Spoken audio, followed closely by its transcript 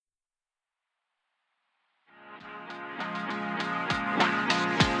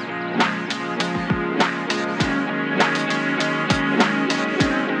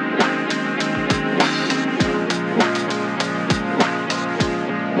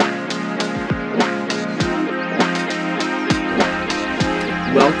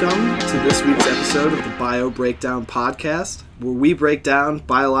Welcome to this week's episode of the Bio Breakdown Podcast, where we break down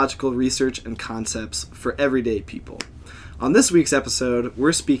biological research and concepts for everyday people. On this week's episode,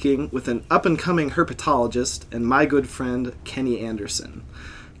 we're speaking with an up-and-coming herpetologist and my good friend, Kenny Anderson.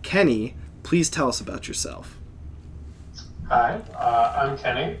 Kenny, please tell us about yourself. Hi, I'm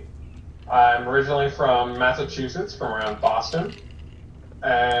Kenny. I'm originally from Massachusetts, from around Boston,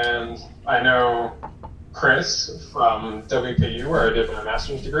 and I know Chris from WKU, where I did my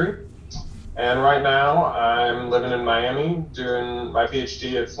master's degree. And right now, I'm living in Miami, doing my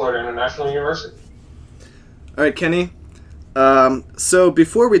PhD at Florida International University. All right, Kenny. So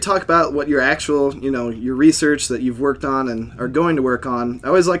before we talk about what your actual, your research that you've worked on and are going to work on, I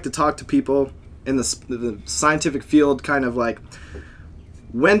always like to talk to people in the scientific field, kind of like,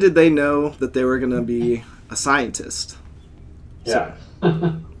 when did they know that they were going to be a scientist? Yeah.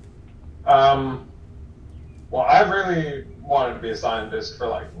 Well, I've really wanted to be a scientist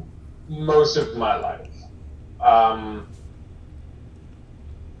for most of my life.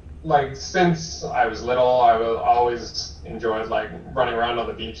 Since I was little, I always enjoyed running around on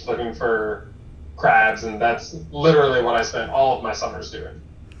the beach looking for crabs, and that's literally what I spent all of my summers doing.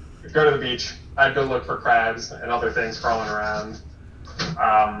 I'd go to the beach, I'd go look for crabs and other things crawling around.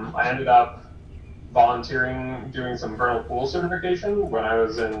 I ended up volunteering doing some vernal pool certification when I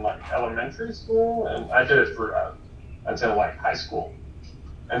was in elementary school, and I did it for until high school.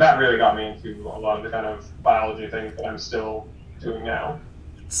 And that really got me into a lot of the kind of biology things that I'm still doing now.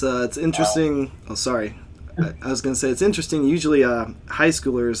 It's interesting. I was going to say it's interesting. Usually high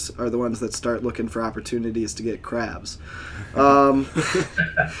schoolers are the ones that start looking for opportunities to get crabs.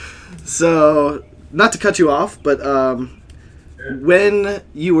 So, not to cut you off, but when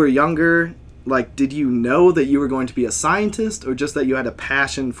you were younger, did you know that you were going to be a scientist, or just that you had a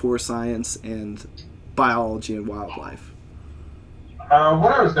passion for science and biology and wildlife? When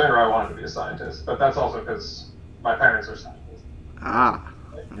I was younger, I wanted to be a scientist, but that's also because my parents are scientists. Ah,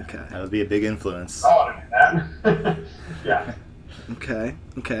 okay. That would be a big influence. I want to do that. Yeah.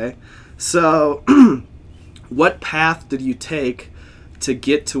 Okay. So, what path did you take to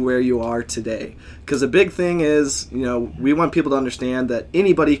get to where you are today? Because a big thing is, we want people to understand that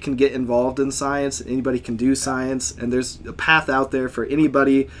anybody can get involved in science, anybody can do science, and there's a path out there for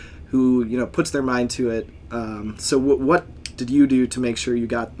anybody who, puts their mind to it. So what did you do to make sure you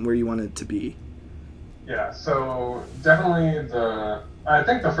got where you wanted to be? Yeah, so definitely I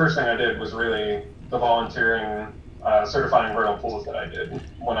think the first thing I did was really the volunteering, certifying vernal pools that I did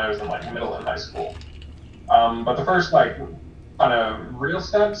when I was in middle and high school. But the first kind of real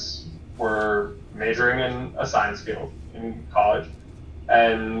steps were majoring in a science field in college.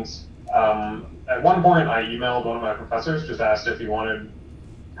 And at one point I emailed one of my professors, just asked if he wanted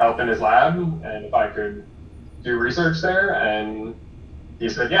help in his lab and if I could do research there, and he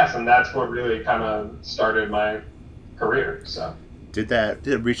said yes, and that's what really kind of started my career. So did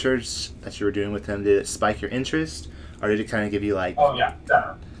the research that you were doing with him, did it spike your interest, or did it kind of give you Oh yeah,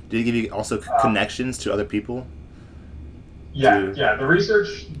 definitely. Did it give you also connections to other people? Yeah. The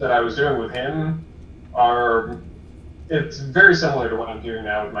research that I was doing with him it's very similar to what I'm doing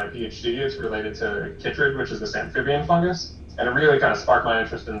now with my PhD. It's related to chytrid, which is this amphibian fungus, and it really kind of sparked my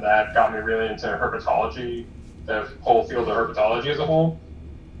interest in that, got me really into herpetology, the whole field of herpetology as a whole.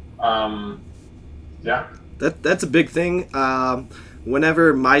 Yeah. That's a big thing.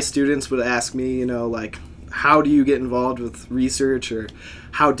 Whenever my students would ask me, how do you get involved with research, or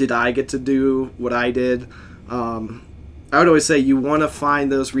how did I get to do what I did, I would always say you want to find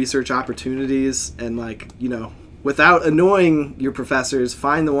those research opportunities and, without annoying your professors,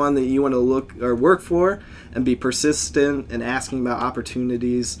 find the one that you want to look or work for and be persistent in asking about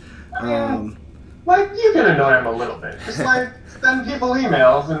opportunities. You can annoy them a little bit. Just send people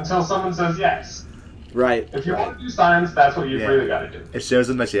emails until someone says yes. Right. If you want to do science, that's what you've really got to do. It shows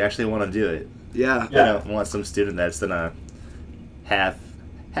them that you actually want to do it. Yeah. You don't want some student that's gonna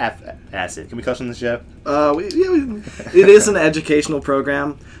half-ass it. Can we cuss on the show? It is an educational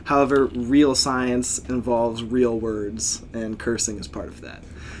program. However, real science involves real words, and cursing is part of that.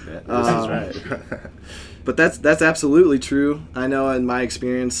 Yeah, this is right. But that's absolutely true. I know in my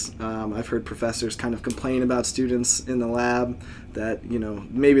experience, I've heard professors kind of complain about students in the lab that,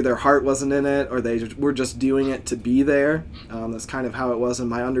 maybe their heart wasn't in it, or they were just doing it to be there. That's kind of how it was in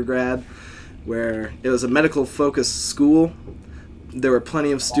my undergrad, where it was a medical-focused school. There were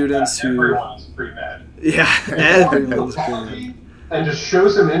plenty of students who... Everyone's pretty bad. Yeah, everyone's pretty bad. And just show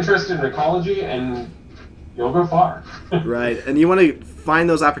some interest in ecology, and you'll go far. Right, and you want to find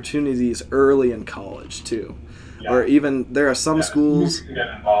those opportunities early in college, too. Yeah. Or even, there are some schools... The more you can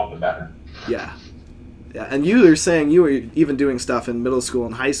get involved, the better. Yeah. Yeah, and you were saying you were even doing stuff in middle school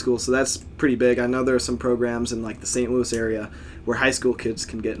and high school, so that's pretty big. I know there are some programs in like the St. Louis area where high school kids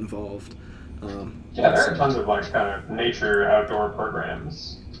can get involved. Yeah, there are tons of like kind of nature outdoor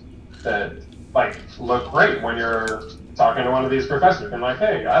programs that like look great when you're talking to one of these professors and like,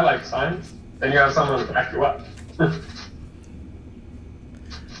 hey, I like science. Then you have someone to back you up.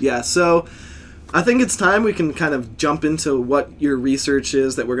 Yeah, so I think it's time we can kind of jump into what your research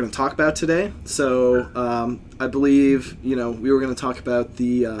is that we're going to talk about today. So I believe, we were going to talk about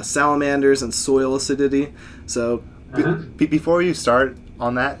the salamanders and soil acidity. So before you start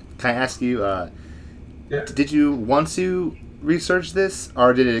on that, can I ask you, did you want to research this,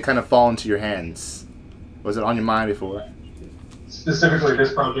 or did it kind of fall into your hands? Was it on your mind before? Specifically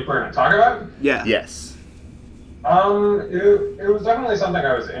this project we're going to talk about? Yeah. Yes. It was definitely something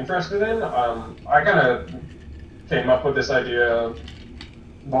I was interested in. I kind of came up with this idea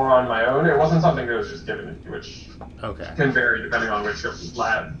more on my own. It wasn't something that was just given to me, which can vary depending on which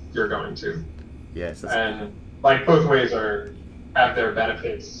lab you're going to. Yes. And like both ways have their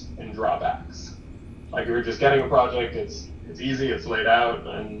benefits and drawbacks. Like if you're just getting a project, it's easy, it's laid out,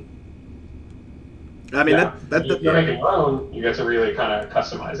 and I mean you're making your own. You get to really kind of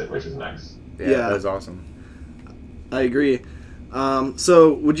customize it, which is nice. Yeah, that's awesome. I agree.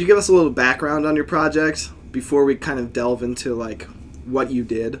 So would you give us a little background on your project before we kind of delve into like what you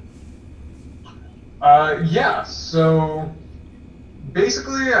did? Yeah, so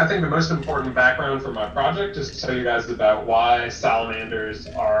basically I think the most important background for my project is to tell you guys about why salamanders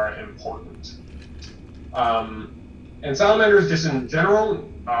are important. And salamanders just in general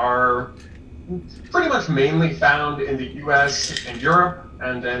are pretty much mainly found in the US and Europe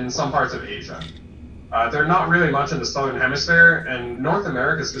and in some parts of Asia. They're not really much in the southern hemisphere, and North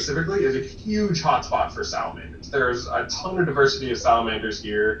America specifically is a huge hotspot for salamanders. There's a ton of diversity of salamanders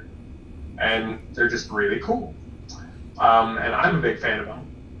here, and they're just really cool. And I'm a big fan of them.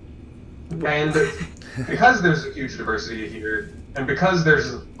 And because there's a huge diversity here, and because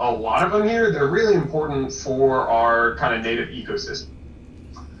there's a lot of them here, they're really important for our kind of native ecosystem.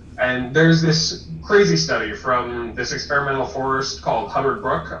 And there's this crazy study from this experimental forest called Hubbard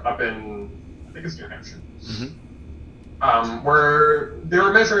Brook up in, I think it's New Hampshire, where they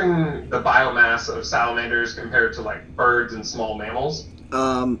were measuring the biomass of salamanders compared to like birds and small mammals.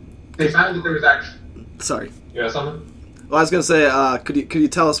 They found that there was actually... Sorry. You got something? Well, I was going to say, could you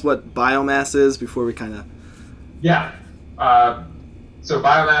tell us what biomass is before we kind of... Yeah. So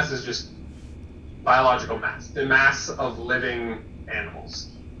biomass is just biological mass, the mass of living animals.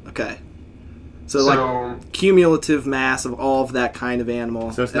 Okay. So like cumulative mass of all of that kind of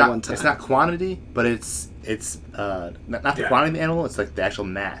animal so it's at not, one time. It's not quantity, but it's not the quantity of the animal, it's like the actual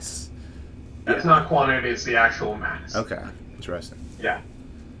mass. It's not quantity, it's the actual mass. Okay. Interesting. Yeah.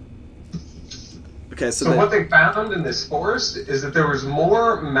 Okay, so what they found in this forest is that there was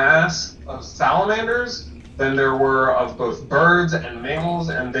more mass of salamanders than there were of both birds and mammals,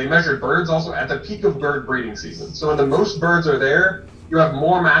 and they measured birds also at the peak of bird breeding season. So when the most birds are there, you have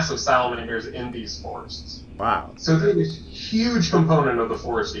more mass of salamanders in these forests. Wow. So they're this huge component of the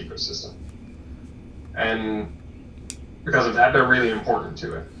forest ecosystem. And because of that, they're really important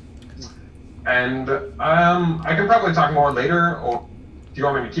to it. And I can probably talk more later, or do you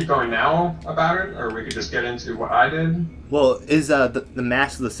want me to keep going now about it, or we could just get into what I did? Well, is the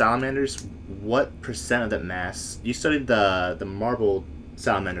mass of the salamanders, what percent of that mass? You studied the marbled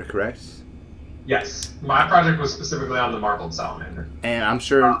salamander, correct? Yes. My project was specifically on the marbled salamander. And I'm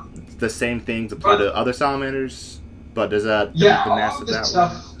sure the same things apply to other salamanders, but does the mass all of this that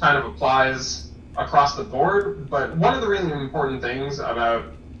stuff kind of applies across the board, but one of the really important things about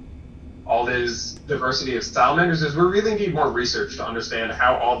all this diversity of salamanders is we really need more research to understand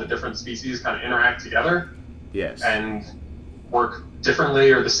how all the different species kind of interact together. Yes. And work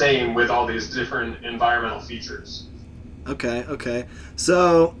differently or the same with all these different environmental features. Okay.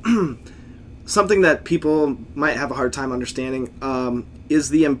 So something that people might have a hard time understanding is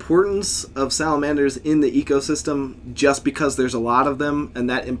the importance of salamanders in the ecosystem just because there's a lot of them and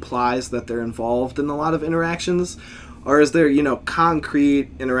that implies that they're involved in a lot of interactions? Or is there, concrete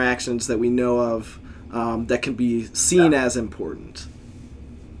interactions that we know of that can be seen as important?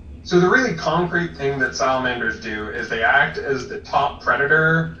 So the really concrete thing that salamanders do is they act as the top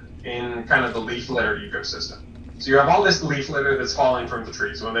predator in kind of the leaf litter ecosystem. So you have all this leaf litter that's falling from the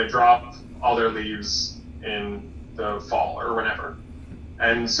trees when they drop all their leaves in the fall or whenever.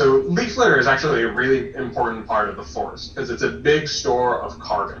 And so leaf litter is actually a really important part of the forest because it's a big store of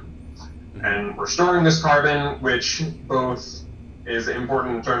carbon. And we're storing this carbon, which both is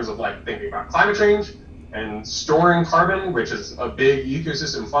important in terms of like thinking about climate change, and storing carbon, which is a big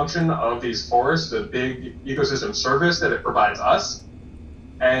ecosystem function of these forests, a big ecosystem service that it provides us.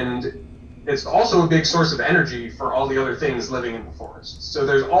 And it's also a big source of energy for all the other things living in the forest. So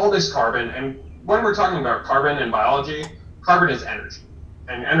there's all this carbon, and when we're talking about carbon in biology, carbon is energy,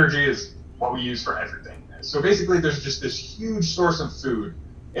 and energy is what we use for everything. So basically there's just this huge source of food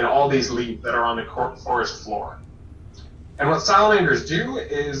in all these leaves that are on the forest floor. And what salamanders do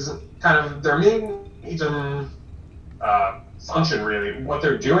is kind of their main function, really. What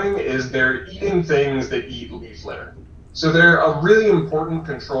they're doing is they're eating things that eat leaf litter. So they're a really important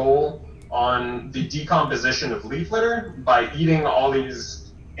control on the decomposition of leaf litter by eating all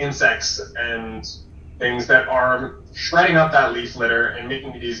these insects and things that are shredding up that leaf litter and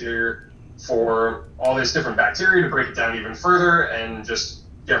making it easier for all this different bacteria to break it down even further and just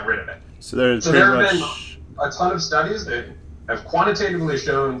get rid of it. So there have been a ton of studies that have quantitatively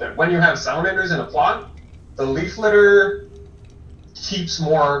shown that when you have salamanders in a plot, the leaf litter keeps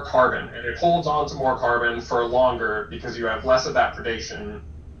more carbon and it holds on to more carbon for longer because you have less of that predation,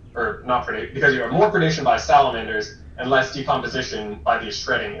 or not predation, because you have more predation by salamanders and less decomposition by the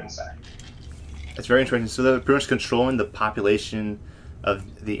shredding insect. That's very interesting. So they're pretty much controlling the population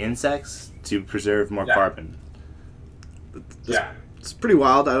of the insects to preserve more carbon. It's pretty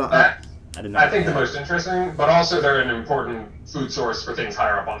wild. I think the most interesting, but also they're an important food source for things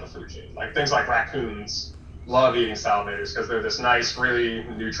higher up on the food chain. Like things like raccoons love eating salamanders because they're this nice, really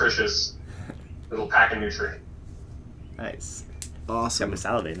nutritious little pack of nutrient. Nice. Awesome. Got me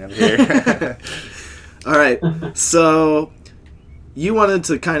salivating over here. All right. So you wanted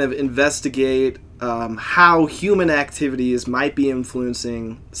to kind of investigate how human activities might be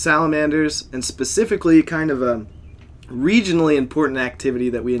influencing salamanders, and specifically kind of a regionally important activity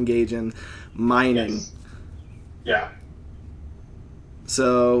that we engage in, mining. Yes. Yeah.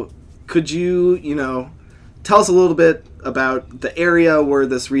 So could you, tell us a little bit about the area where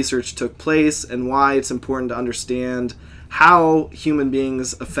this research took place and why it's important to understand how human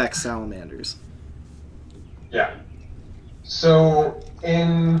beings affect salamanders? Yeah. So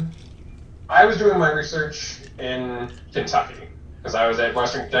I was doing my research in Kentucky because I was at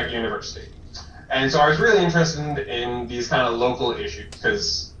Western Kentucky University. And so I was really interested in these kind of local issues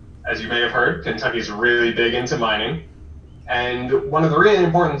because, as you may have heard, Kentucky's really big into mining. And one of the really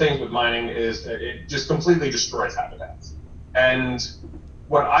important things with mining is that it just completely destroys habitats. And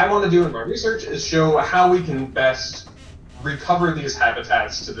what I want to do in my research is show how we can best recover these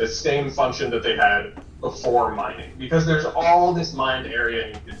habitats to the same function that they had before mining. Because there's all this mined area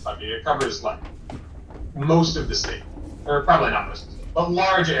in Kentucky. It covers like most of the state, or probably not most of the state, but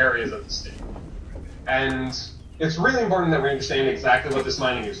large areas of the state. And it's really important that we understand exactly what this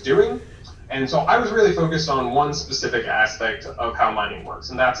mining is doing. And so I was really focused on one specific aspect of how mining works,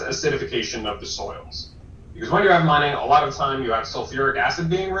 and that's acidification of the soils. Because when you have mining, a lot of time you have sulfuric acid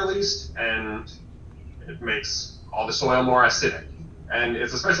being released, and it makes all the soil more acidic. And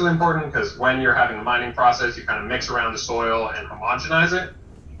it's especially important because when you're having a mining process, you kind of mix around the soil and homogenize it.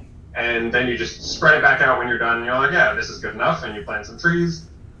 And then you just spread it back out when you're done, and you're like, yeah, this is good enough, and you plant some trees.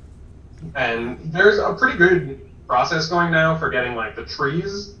 And there's a pretty good process going now for getting like the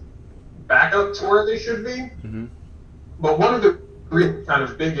trees back up to where they should be. Mm-hmm. But one of the really kind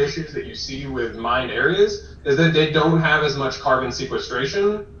of big issues that you see with mined areas is that they don't have as much carbon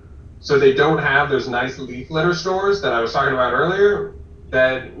sequestration. So they don't have those nice leaf litter stores that I was talking about earlier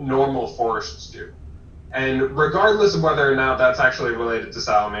that normal forests do. And regardless of whether or not that's actually related to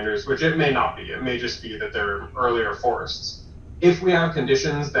salamanders, which it may not be, it may just be that they're earlier forests. If we have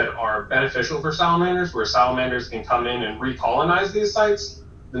conditions that are beneficial for salamanders, where salamanders can come in and recolonize these sites,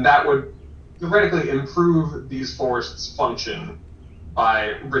 then that would theoretically improve these forests' function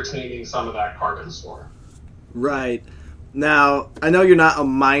by retaining some of that carbon store. Right. Now, I know you're not a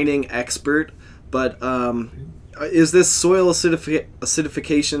mining expert, but is this soil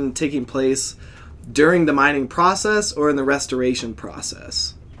acidification taking place during the mining process or in the restoration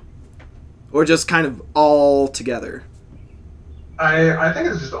process? Or just kind of all together? I think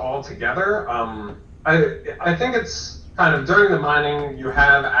it's just all together. I think it's kind of during the mining, you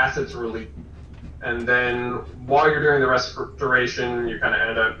have acids released. And then while you're doing the restoration, you kind of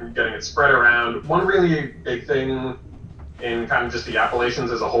end up getting it spread around. One really big thing in kind of just the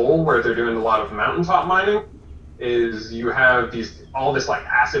Appalachians as a whole, where they're doing a lot of mountaintop mining, is you have all this like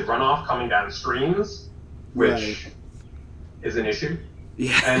acid runoff coming down streams, which is an issue.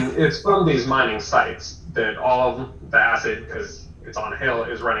 Yeah. And it's from these mining sites that all of the acid, because it's on a hill,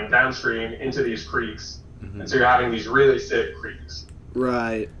 is running downstream into these creeks. Mm-hmm. And so you're having these really acidic creeks.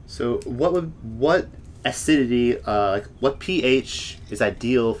 Right. So what acidity, what pH is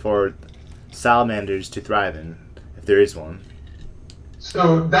ideal for salamanders to thrive in, if there is one?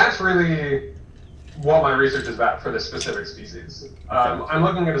 So that's really what my research is about for this specific species. I'm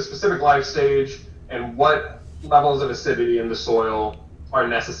looking at a specific life stage and what levels of acidity in the soil are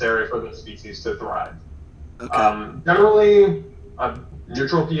necessary for the species to thrive. Okay. Generally, a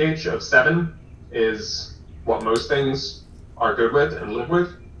neutral pH of 7 is what most things are good with and live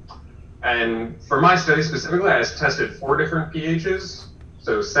with. And for my study specifically, I tested 4 different pHs,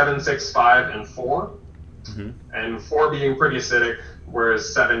 so 7, 6, 5, and 4. Mm-hmm. And 4 being pretty acidic,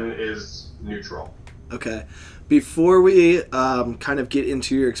 whereas 7 is neutral. Okay. Before we kind of get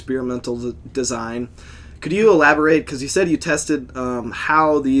into your experimental design, could you elaborate, because you said you tested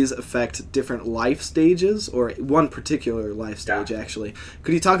how these affect different life stages, or one particular life stage, actually.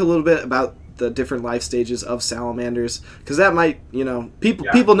 Could you talk a little bit about the different life stages of salamanders? Because that might,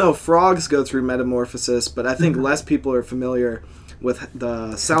 people know frogs go through metamorphosis, but I think less people are familiar with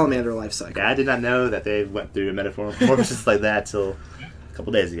the salamander life cycle. Yeah, I did not know that they went through a metamorphosis like that till a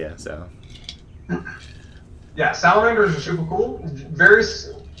couple days ago, so... Yeah, salamanders are super cool.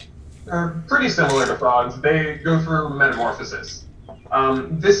 Pretty similar to frogs. They go through metamorphosis.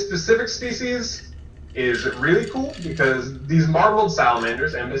 This specific species is really cool because these marbled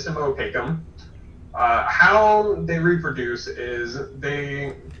salamanders, Ambysima opacum, how they reproduce is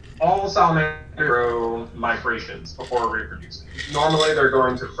all salamanders grow migrations before reproducing. Normally they're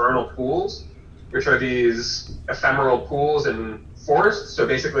going to vernal pools, which are these ephemeral pools in forests. So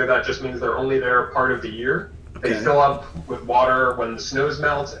basically that just means they're only there part of the year. They fill up with water when the snows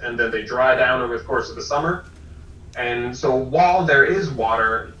melt, and then they dry down over the course of the summer. And so while there is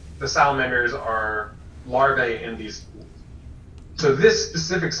water, the salamanders are larvae in these pools. So this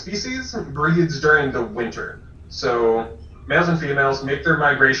specific species breeds during the winter. So males and females make their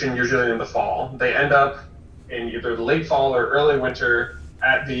migration usually in the fall. They end up in either the late fall or early winter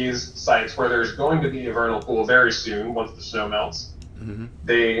at these sites where there's going to be a vernal pool very soon once the snow melts. Mm-hmm.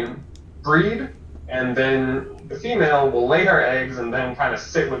 They breed, and then the female will lay her eggs and then kind of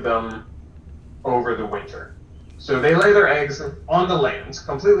sit with them over the winter. So they lay their eggs on the land,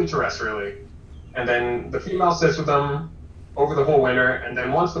 completely terrestrially, and then the female sits with them over the whole winter, and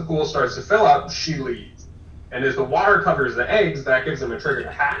then once the pool starts to fill up, she leaves. And as the water covers the eggs, that gives them a trigger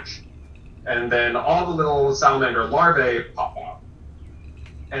to hatch. And then all the little salamander larvae pop out.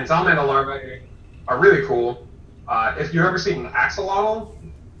 And salamander larvae are really cool. If you've ever seen an axolotl,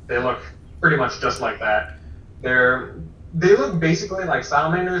 they look pretty much just like that. They look basically like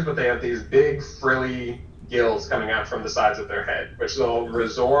salamanders, but they have these big frilly gills coming out from the sides of their head, which they'll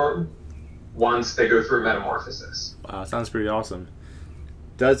resorb once they go through metamorphosis. Wow, sounds pretty awesome.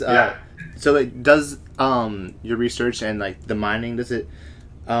 Does your research and like the mining, does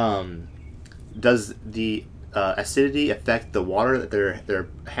the acidity affect the water that they're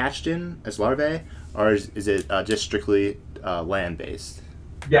hatched in as larvae, or is it just strictly land based?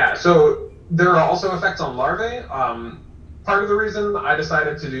 Yeah, so there are also effects on larvae. Part of the reason I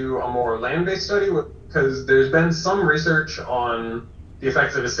decided to do a more land-based study was because there's been some research on the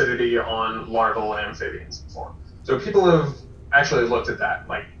effects of acidity on larval amphibians before. So people have actually looked at that,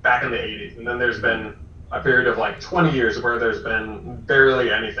 like back in the 80s, and then there's been a period of like 20 years where there's been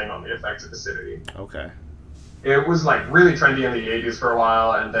barely anything on the effects of acidity. Okay. It was like really trendy in the 80s for a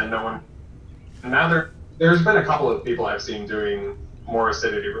while, and then no one... Now there's been a couple of people I've seen doing more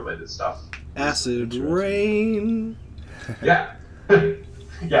acidity-related stuff. Acid rain. Yeah.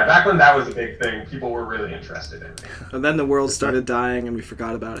 Yeah, back when that was a big thing, people were really interested in it. And then the world started dying, and we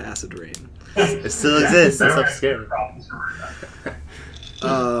forgot about acid rain. It still exists. That's so scary.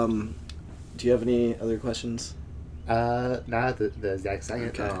 Do you have any other questions? Not the exact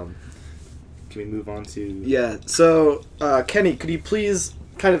second. Okay. Can we move on to... Yeah, so, Kenny, could you please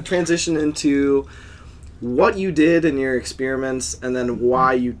kind of transition into what you did in your experiments and then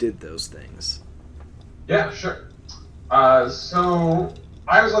why you did those things? Yeah, sure. So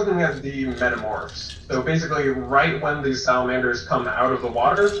I was looking at the metamorphs. So basically right when these salamanders come out of the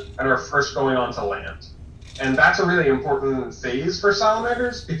water and are first going onto land. And that's a really important phase for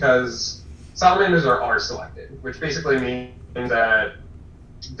salamanders because salamanders are R-selected, which basically means that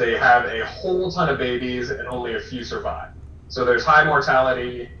they have a whole ton of babies and only a few survive. So there's high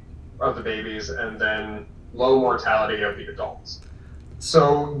mortality of the babies and then low mortality of the adults.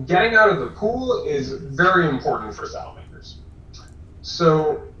 So getting out of the pool is very important for salamanders.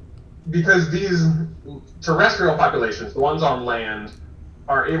 So because these terrestrial populations, the ones on land,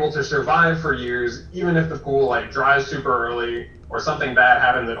 are able to survive for years even if the pool like dries super early or something bad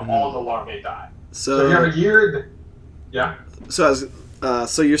happens and all the larvae die. So you have a year... Yeah?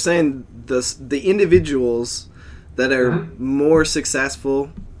 So you're saying the individuals that are more successful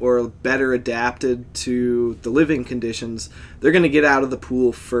or better adapted to the living conditions, they're going to get out of the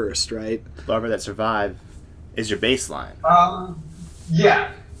pool first, right? Larvae that survive is your baseline.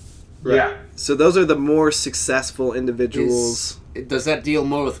 Yeah. Right. Yeah. So those are the more successful individuals. Does that deal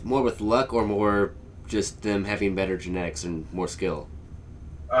more with luck or more just them having better genetics and more skill?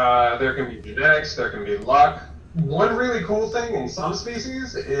 There can be genetics, there can be luck. One really cool thing in some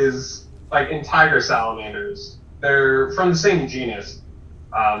species is, like in tiger salamanders, they're from the same genus,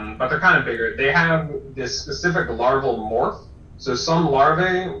 but they're kind of bigger. They have this specific larval morph. So some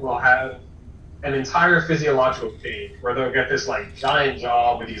larvae will have an entire physiological change where they'll get this like giant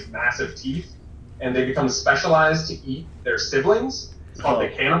jaw with these massive teeth, and they become specialized to eat their siblings. It's called the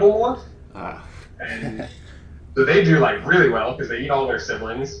cannibal morph. And so they do like really well because they eat all their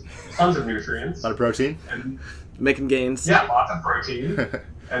siblings, tons of nutrients, A lot of protein. and Making gains. yeah, lots of protein,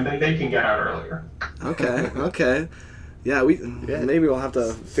 and then they can get out earlier. Okay. Yeah, maybe we'll have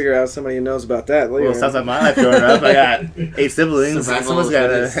to figure out somebody who knows about that later. Well, it sounds like my life growing up. I got 8 siblings. Survival Someone's of got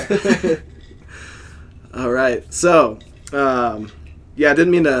the to. All right. So, I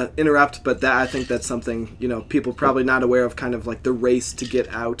didn't mean to interrupt, but I think that's something, people probably not aware of, kind of like the race to get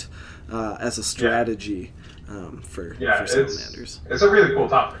out as a strategy for salamanders. It's a really cool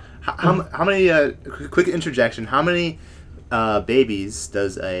topic. How many, quick interjection, how many babies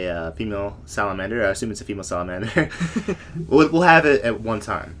does a female salamander, I assume it's a female salamander, we'll have it at one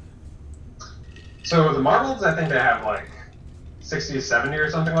time? So the marbles, I think they have like 60, 70 or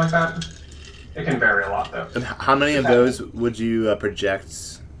something like that. It can vary a lot though. And how many of those would you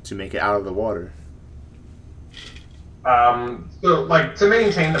project to make it out of the water? So like to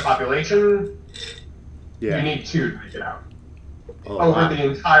maintain the population, Yeah. you need 2 to make it out Oh, over wow. the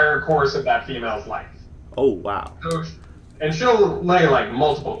entire course of that female's life. Oh, wow. So, and she'll lay like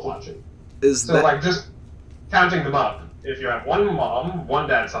multiple clutches. Is So that like just counting them up, if you have one mom, one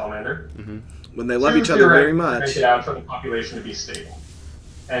dad salamander, when they love 2 each other very theoretically much? make it out for the population to be stable.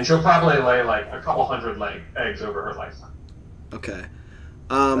 And she'll probably lay like a couple hundred eggs over her lifetime. Okay.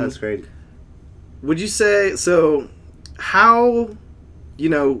 That's great. Would you say, so how,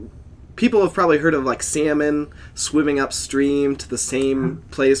 people have probably heard of like salmon swimming upstream to the same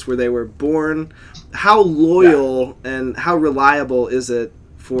place where they were born. How loyal and how reliable is it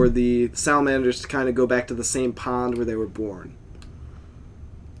for the salamanders to kind of go back to the same pond where they were born?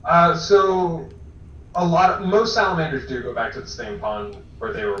 So most salamanders do go back to the same pond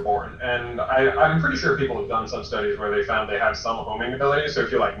where they were born. And I'm pretty sure people have done some studies where they found they have some homing ability. So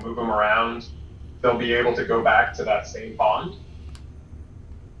if you like move them around, they'll be able to go back to that same pond.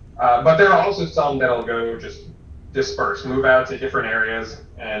 But there are also some that'll go just disperse, move out to different areas.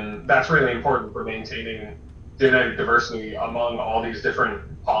 And that's really important for maintaining genetic diversity among all these different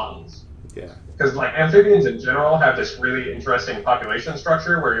ponds. Yeah. Because like amphibians in general have this really interesting population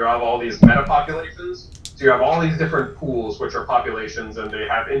structure where you have all these metapopulations. So you have all these different pools, which are populations, and they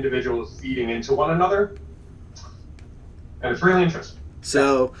have individuals feeding into one another. And it's really interesting.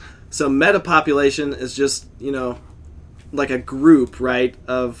 So metapopulation is just, like a group, right,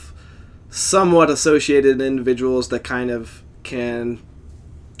 of somewhat associated individuals that kind of can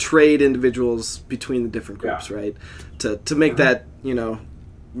trade individuals between the different groups, right? To make that,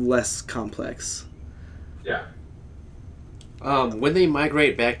 less complex. Yeah. When they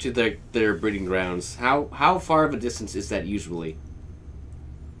migrate back to their breeding grounds, how far of a distance is that usually?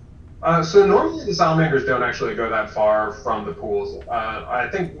 So normally the salamanders don't actually go that far from the pools. I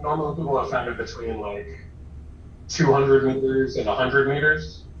think normally people have found it between like 200 meters and 100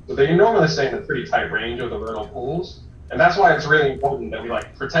 meters. So they normally stay in a pretty tight range of the vernal pools. And that's why it's really important that we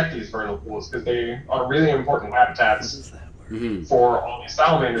protect these vernal pools, because they are really important habitats for all these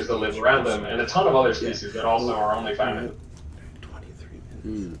salamanders that live around them, and a ton of other species that also are only found in 23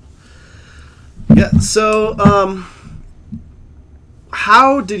 minutes. Yeah, so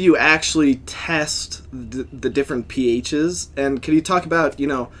how did you actually test the different pHs? And can you talk about,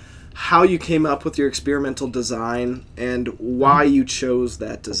 how you came up with your experimental design and why you chose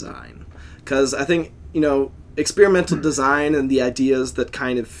that design? Because I think, experimental design and the ideas that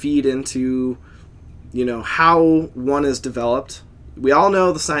kind of feed into, how one is developed. We all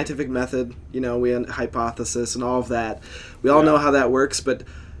know the scientific method, we have hypothesis and all of that. We all know how that works, but,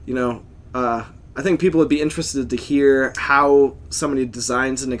 I think people would be interested to hear how somebody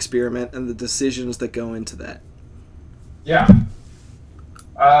designs an experiment and the decisions that go into that. Yeah.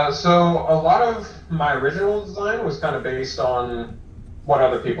 So a lot of my original design was kind of based on what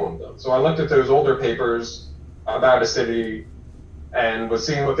other people have done. So I looked at those older papers about acidity and was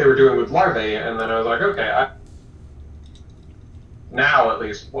seeing what they were doing with larvae, and then I was like, okay, now at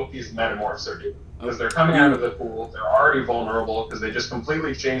least what these metamorphs are doing. because they're coming out of the pool. They're already vulnerable because they just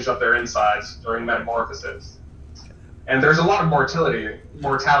completely changed up their insides during metamorphosis. And there's a lot of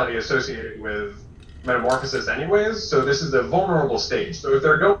mortality associated with metamorphosis anyways, so this is a vulnerable stage. So if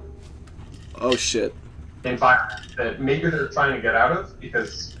they're going Oh shit. environment that maybe they're trying to get out of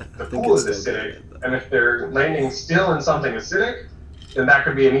because the pool is acidic, and if they're landing still in something acidic, then that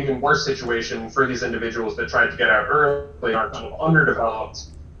could be an even worse situation for these individuals that tried to get out early, are kind of underdeveloped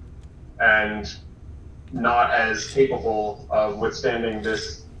and not as capable of withstanding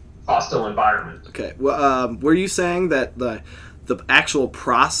this hostile environment. Okay. Well, were you saying that the actual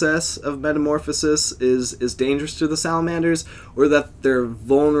process of metamorphosis is dangerous to the salamanders, or that they're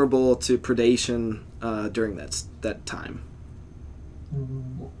vulnerable to predation during that time?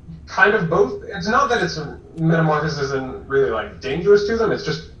 Kind of both. It's not that it's metamorphosis isn't really like dangerous to them. It's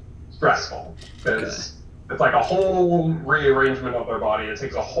just stressful because it's like a whole rearrangement of their body. It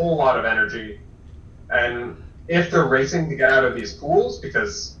takes a whole lot of energy, and if they're racing to get out of these pools,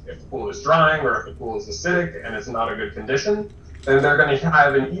 because if the pool is drying or if the pool is acidic and it's not a good condition, then they're going to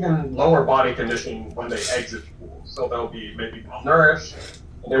have an even lower body condition when they exit the pool. So they'll be maybe malnourished,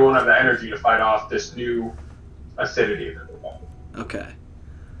 and they won't have the energy to fight off this new acidity that they're having. Okay.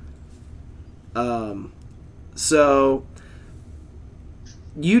 So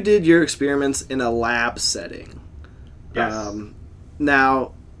you did your experiments in a lab setting. Yes.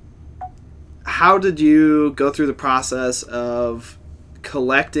 Now, how did you go through the process of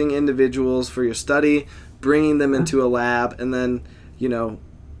collecting individuals for your study, bringing them into a lab, and then,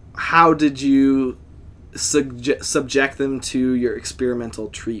 how did you subject them to your experimental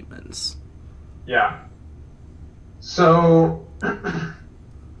treatments? Yeah. So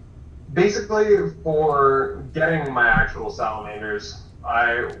basically, for getting my actual salamanders,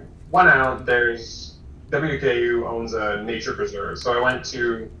 I went out. WKU owns a nature preserve, so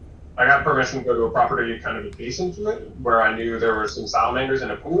I got permission to go to a property kind of adjacent to it, where I knew there were some salamanders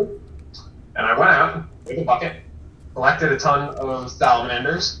in a pool, and I went out with a bucket, collected a ton of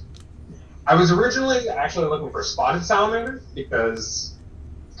salamanders. I was originally actually looking for spotted salamanders because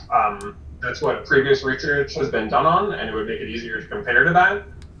that's what previous research has been done on, and it would make it easier to compare to that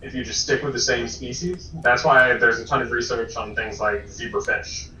if you just stick with the same species. That's why there's a ton of research on things like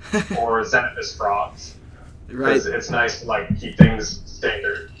zebrafish or xenophis frogs. Right. Because it's nice to keep things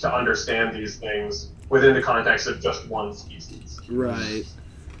standard, to understand these things within the context of just one species. Right.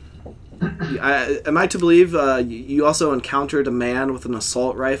 Am I to believe you also encountered a man with an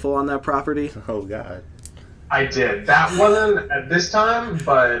assault rifle on that property? Oh, God. I did. That wasn't at this time,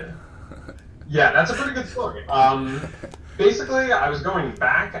 but yeah, that's a pretty good story. Basically, I was going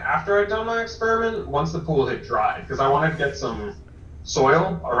back after I'd done my experiment once the pool had dried, because I wanted to get some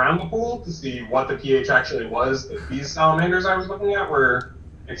soil around the pool to see what the pH actually was that these salamanders I was looking at were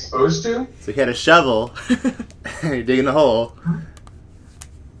exposed to. So you had a shovel, you're digging a hole.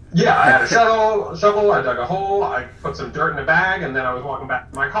 Yeah, I had a shovel, I dug a hole, I put some dirt in a bag, and then I was walking back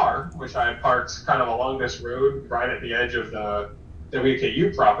to my car, which I had parked kind of along this road right at the edge of the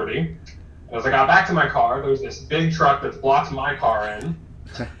WKU property. And as I got back to my car, there was this big truck that's blocked my car in.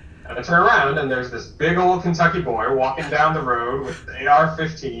 And I turn around, and there's this big old Kentucky boy walking down the road with the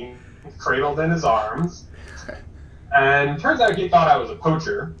AR-15 cradled in his arms. And turns out he thought I was a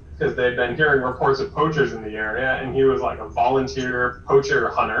poacher, because they'd been hearing reports of poachers in the area, and he was like a volunteer poacher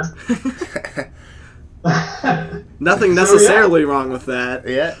hunter. Nothing necessarily wrong with that.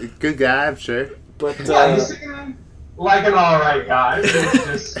 Yeah, good guy, I'm sure. But yeah, he seemed like an alright guy. It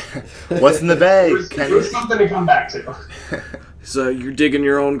was just, what's in the bag? it was something to come back to. So you're digging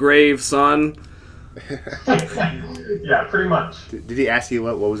your own grave, son? Yeah, pretty much. Did he ask you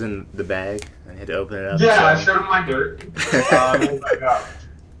what was in the bag? And you had to open it up? Yeah, I showed him my dirt. He was like,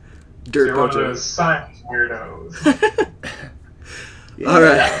 Dirt you're one of poacher. those science weirdos. Yeah. All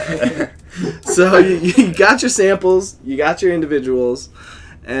right. So you got your samples, you got your individuals,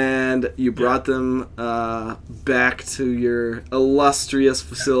 and you brought them back to your illustrious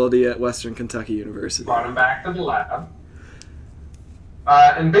facility at Western Kentucky University. Brought him back to the lab.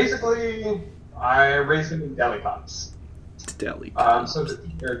 And basically, I raised them in deli cups. Deli. So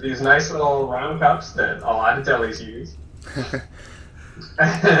they're these nice little round cups that a lot of delis use.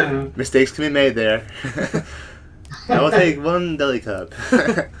 And Mistakes can be made there. I will take one deli cup.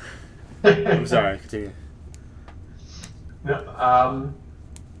 I'm sorry, continue. no,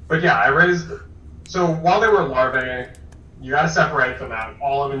 but yeah, I raised. So while they were larvae, you got to separate them out,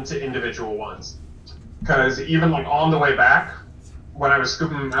 all of them, into individual ones. Because even on the way back, when I was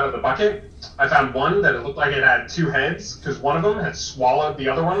scooping them out of the bucket, I found one that it looked like it had two heads, because one of them had swallowed the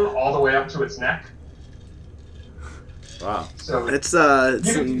other one all the way up to its neck. Wow. So It's you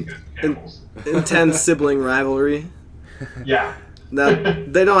can do animals. intense sibling rivalry. Yeah. Now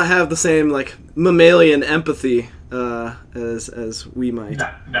they don't have the same like mammalian empathy as we might.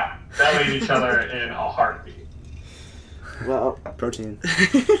 No. They'll eat each other in a heartbeat. Well, Protein.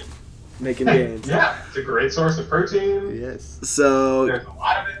 making gains. Yeah, it's a great source of protein. Yes. So There's a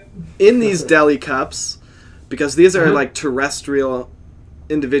lot of it. in these deli cups, because these are Mhm. like terrestrial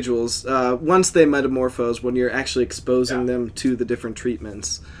individuals, once they metamorphose, when you're actually exposing them to the different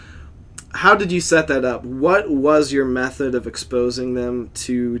treatments, how did you set that up? What was your method of exposing them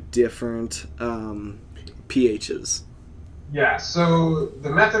to different pHs? Yeah, so the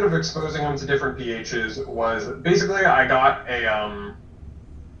method of exposing them to different pHs was basically I got a,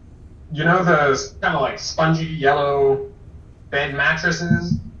 you know, those kind of like spongy yellow bed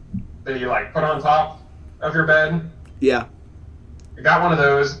mattresses that you like put on top of your bed? Yeah. I got one of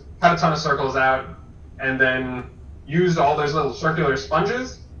those, cut a ton of circles out, and then used all those little circular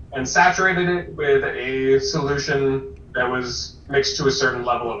sponges and saturated it with a solution that was mixed to a certain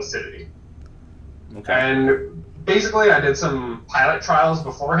level of acidity. Okay. And basically, I did some pilot trials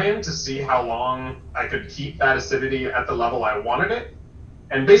beforehand to see how long I could keep that acidity at the level I wanted it.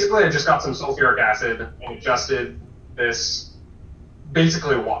 And basically, I just got some sulfuric acid and adjusted this,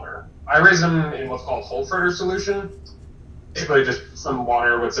 basically water. I raised them in what's called Holfordter solution, basically just some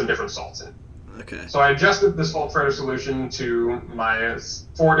water with some different salts in it. Okay. So I adjusted this Holfordter solution to my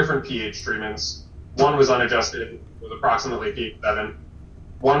 4 different pH treatments. One was unadjusted with approximately pH 7.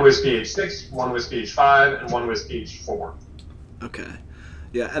 One was pH 6, one was pH 5, and one was pH 4. Okay.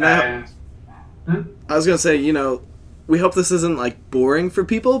 Yeah, and I was gonna say, you know, we hope this isn't like boring for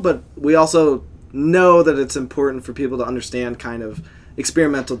people, but we also know that it's important for people to understand kind of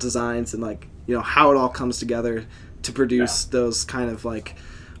experimental designs and like, you know, how it all comes together to produce those kind of like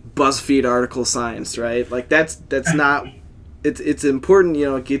BuzzFeed article science, right? Like that's not it's important, you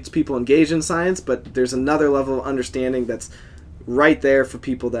know, it gets people engaged in science, but there's another level of understanding that's right there for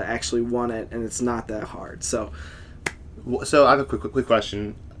people that actually want it, and it's not that hard. So I have a quick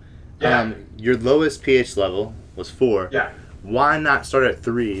question. Yeah. Your lowest pH level was 4. Yeah. Why not start at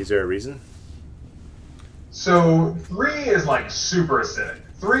 3? Is there a reason? So 3 is like super acidic.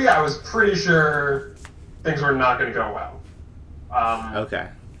 3, I was pretty sure things were not going to go well. Okay.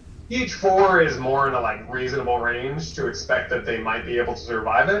 pH 4 is more in a like reasonable range to expect that they might be able to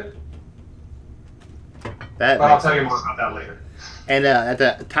survive it. But I'll tell you more about that later. And at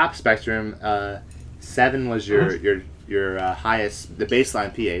the top spectrum, 7 was your highest, the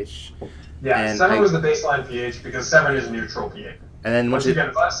baseline pH. Yeah, and 7 was the baseline pH because 7 is neutral pH. And then Once you get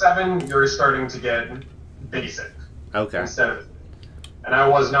above 7, you're starting to get basic okay. instead of. And I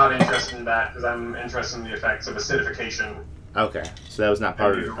was not interested in that because I'm interested in the effects of acidification. Okay, so that was not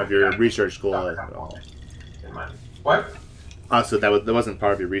part of your research goal at all. In mind. What? So that wasn't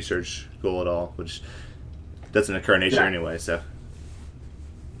part of your research goal at all, which doesn't occur in nature anyway. So.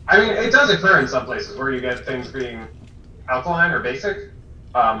 I mean, it does occur in some places where you get things being alkaline or basic.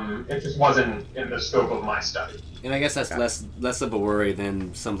 It just wasn't in the scope of my study. And I guess that's less of a worry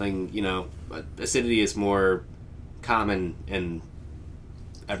than something, you know, acidity is more common in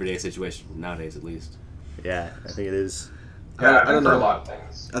everyday situation nowadays, at least. Yeah, I think it is. Yeah, I don't for know. a lot of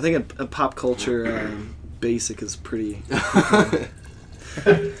things. I think in pop culture, basic is pretty.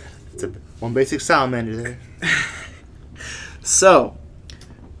 It's one basic salamander there. So,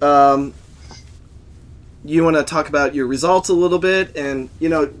 you want to talk about your results a little bit, and you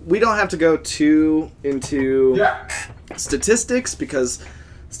know we don't have to go too into statistics because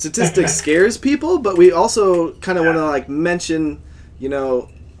statistics scares people, but we also kind of want to like mention, you know,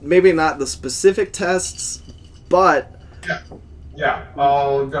 maybe not the specific tests, but Yeah,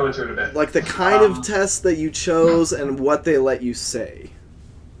 I'll go into it a bit. like the kind of tests that you chose and what they let you say.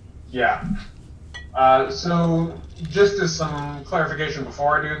 Yeah. So just as some clarification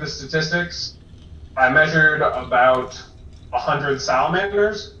before I do the statistics, I measured about 100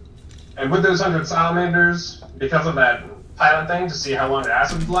 salamanders, and with those 100 salamanders, because of that pilot thing to see how long the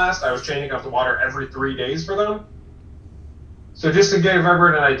acid would last, I was changing up the water every 3 days for them. So just to give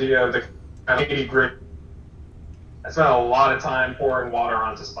everyone an idea of the kind of 80 grit, I spent a lot of time pouring water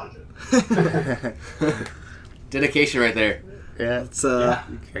onto sponges. Dedication right there. Yeah, It's you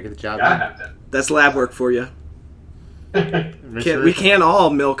gotta get the job Yeah, I done. have to. that's lab work for you. We can't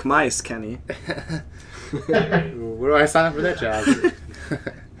all milk mice, Kenny. Where do I sign up for that job?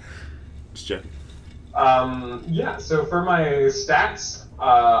 Just joking. Yeah, so for my stats,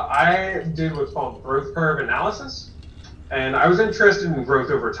 I did what's called growth curve analysis, and I was interested in growth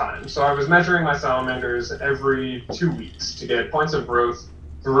over time. So I was measuring my salamanders every 2 weeks to get points of growth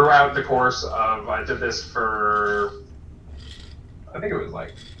throughout the course of, I did this for I think it was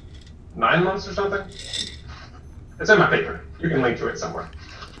like 9 months or something. It's in my paper. You can link to it somewhere.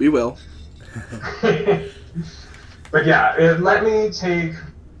 We will. But yeah, it let me take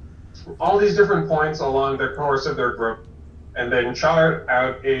all these different points along the course of their growth and then chart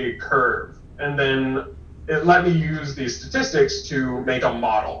out a curve. And then it let me use these statistics to make a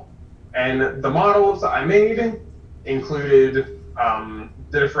model. And the models I made included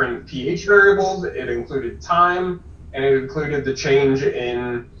the different pH variables, it included time, and it included the change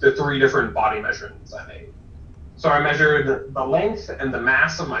in the 3 different body measurements I made. So I measured the length and the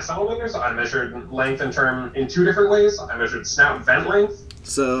mass of my salamanders. I measured length in 2 different ways. I measured snout vent length,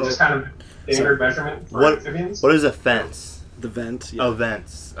 So which is kind of standard measurement for amphibians. What is a fence? the vent. Yeah. Oh,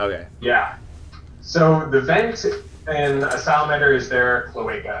 vents. Okay. Yeah. So the vent in a salamander is their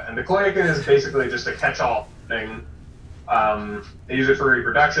cloaca, and the cloaca is basically just a catch-all thing. They use it for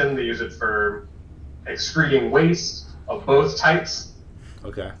reproduction. They use it for excreting waste of both types.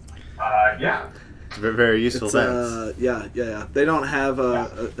 Okay. Yeah. It's very, very useful It's, vents. yeah. They don't have a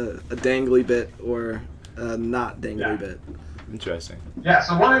dangly bit or a not dangly bit. Interesting. Yeah,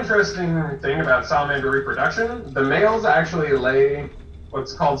 so one interesting thing about salamander reproduction, the males actually lay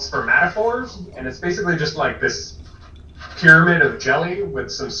what's called spermatophores, and it's basically just like this pyramid of jelly with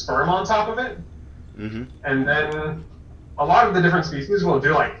some sperm on top of it. Mm-hmm. And then a lot of the different species will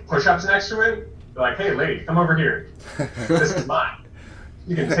do like push-ups next to it. They're like, hey, lady, come over here. This is mine.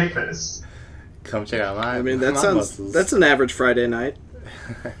 You can take this. Come check out mine. I mean, that my sounds. muscles. That's an average Friday night.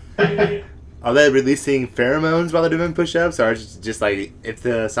 Are they releasing pheromones while they're doing push-ups, or is it just like if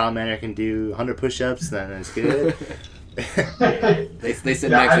the salamander can do 100 push-ups, then it's good? They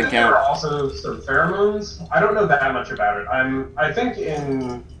said Yeah, max I and think there are count. also some pheromones. I don't know that much about it. I think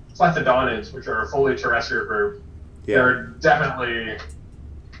in plethodonids, which are a fully terrestrial group, there are definitely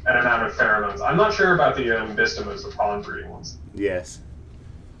an amount of pheromones. I'm not sure about the bistomas, the pollen breeding ones. Yes.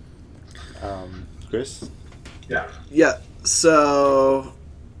 Chris? Yeah. Yeah. So,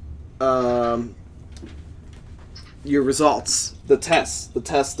 your results, the tests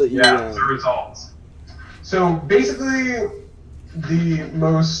that you. Yeah, the results. So basically, the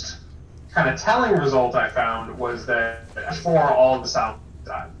most kind of telling result I found was that for all of the salamanders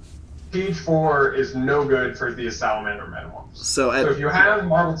died. pH 4 is no good for the salamander metamorphs. So So if you have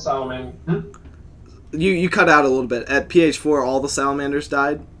marbled salamander, you cut out a little bit. At pH 4, all the salamanders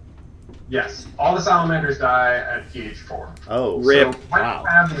died. yes, all the salamanders die at pH 4. Oh, Rip. So when you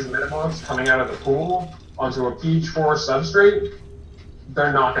have these metamorphs coming out of the pool onto a pH 4 substrate,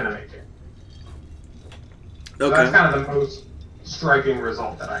 they're not going to make it. So that's Okay. kind of the most striking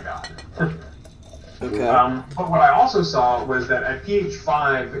result that I got. Okay. But what I also saw was that at pH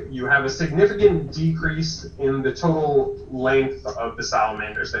 5, you have a significant decrease in the total length of the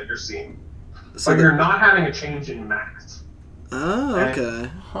salamanders that you're seeing. So But you're not having a change in mass. Oh, okay.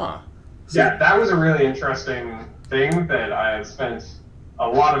 Huh. Yeah, that was a really interesting thing that I have spent a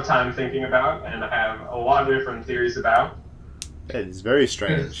lot of time thinking about and have a lot of different theories about. It is very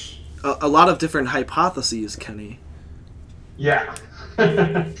strange. A lot of different hypotheses, Kenny. Yeah.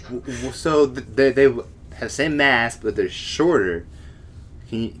 So they have the same mass, but they're shorter.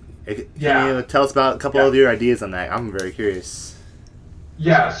 Can you tell us about a couple of your ideas on that? I'm very curious.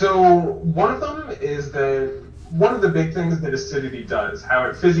 Yeah, so one of them is that one of the big things that acidity does, how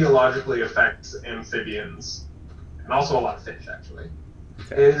it physiologically affects amphibians, and also a lot of fish actually,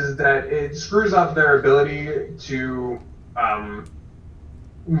 is that it screws up their ability to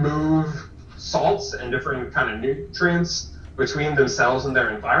move salts and different kind of nutrients between themselves and their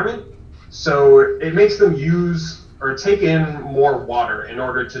environment. So it makes them use or take in more water in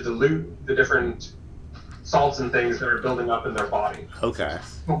order to dilute the different salts and things that are building up in their body. Okay.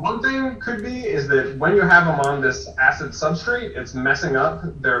 But one thing could be is that when you have them on this acid substrate, it's messing up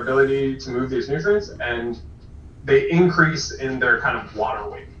their ability to move these nutrients, and they increase in their kind of water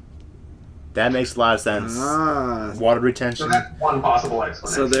weight. That makes a lot of sense. Ah. Water So retention. that's one possible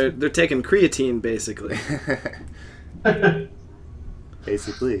explanation. So they're taking creatine basically.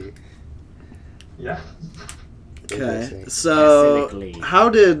 Basically. Yeah. Okay. Interesting. So Acidically. how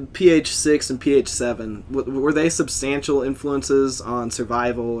did pH 6 and pH 7 were they substantial influences on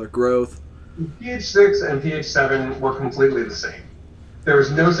survival or growth? pH 6 and pH 7 were completely the same. There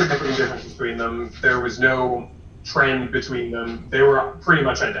was no significant difference between them. There was no trend between them. They were pretty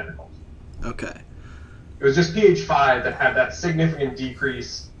much identical. Okay. It was just pH 5 that had that significant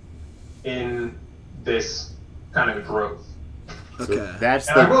decrease in this kind of growth. Okay. So that's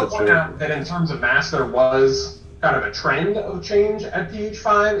And I will the point out that in terms of mass, there was kind of a trend of change at pH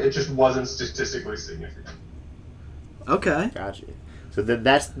 5. It just wasn't statistically significant. Okay. Gotcha. So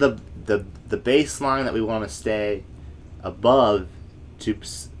that's the baseline that we want to stay above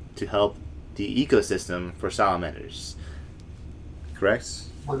to help the ecosystem for salamanders. Correct?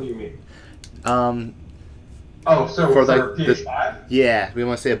 What do you mean? For for like pH 5? Yeah, we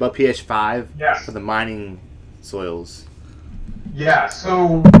want to say above pH 5 Yes. for the mining soils. Yeah,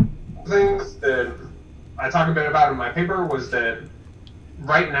 so things that I talk a bit about in my paper was that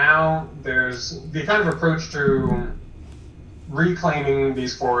right now there's the kind of approach to reclaiming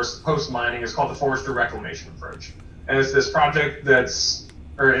these forests post-mining is called the forestry reclamation approach. And it's this project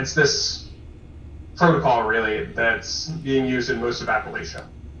it's this protocol really that's being used in most of Appalachia.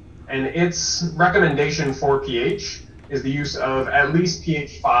 And its recommendation for pH is the use of at least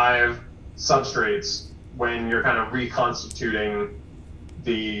pH 5 substrates when you're kind of reconstituting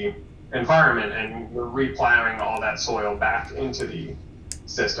the environment and you're replowing all that soil back into the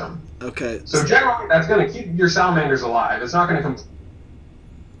system. Okay. So generally, that's going to keep your salamanders alive. It's not going to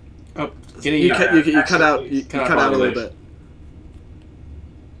You cut out a little bit.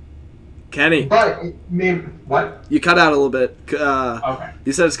 Kenny. But what? You cut out a little bit. Okay.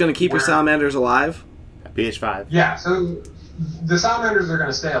 You said it's going to keep your salamanders alive? pH 5. Yeah, so the salamanders are going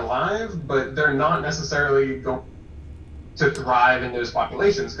to stay alive, but they're not necessarily going to thrive in those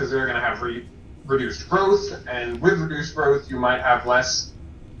populations because they're going to have reduced growth, and with reduced growth, you might have less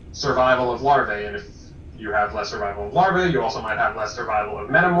survival of larvae, and if you have less survival of larvae, you also might have less survival of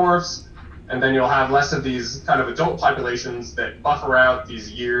metamorphs, and then you'll have less of these kind of adult populations that buffer out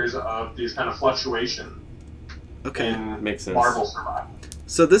these years of these kind of fluctuation in Makes sense. larval survival.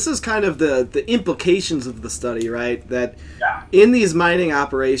 So this is kind of the implications of the study, right? That Yeah. in these mining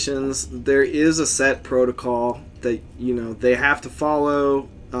operations, there is a set protocol that they have to follow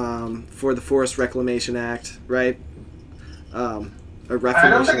for the Forest Reclamation Act, right? Or I don't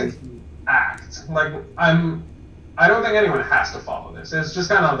reclamation. think it's act. I don't think anyone has to follow this. It's just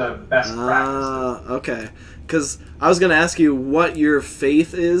kind of the best practice. Okay. Because I was going to ask you what your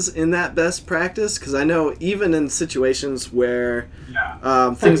faith is in that best practice, because I know even in situations where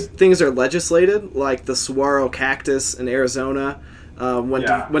things are legislated, like the saguaro cactus in Arizona,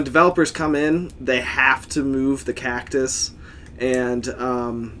 when developers come in, they have to move the cactus and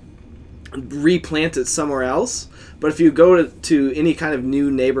replant it somewhere else. But if you go to any kind of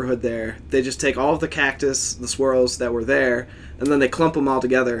new neighborhood there, they just take all of the cactus, the swirls that were there, and then they clump them all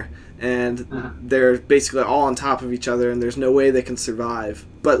together, and they're basically all on top of each other, and there's no way they can survive.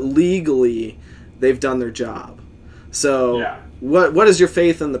 But legally, they've done their job. So what is your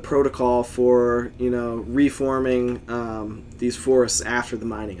faith in the protocol for reforming these forests after the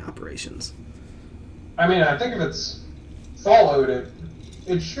mining operations? I mean, I think if it's followed,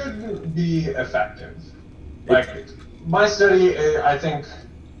 it should be effective. Like, my study, I think,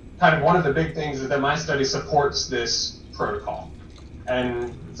 kind of one of the big things is that my study supports this protocol.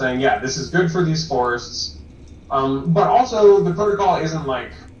 And saying, this is good for these forests. But also, the protocol isn't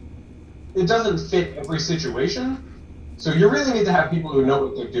it doesn't fit every situation. So you really need to have people who know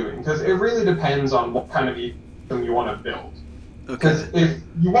what they're doing, because it really depends on what kind of ecosystem you want to build. Because if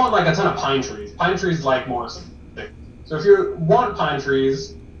you want a ton of pine trees like more acidic. So if you want pine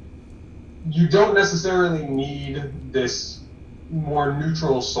trees, you don't necessarily need this more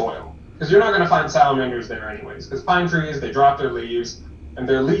neutral soil, because you're not going to find salamanders there anyways, because pine trees, they drop their leaves, and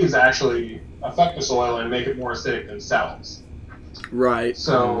their leaves actually affect the soil and make it more acidic themselves. Right.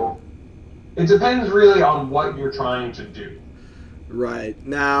 So it depends really on what you're trying to do. Right.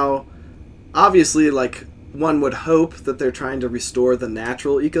 Now, obviously, one would hope that they're trying to restore the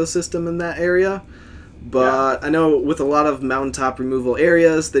natural ecosystem in that area. But I know with a lot of mountaintop removal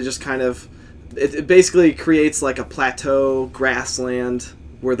areas, they just kind of... It basically creates a plateau grassland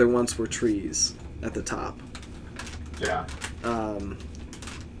where there once were trees at the top. Yeah.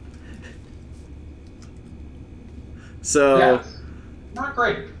 So... Not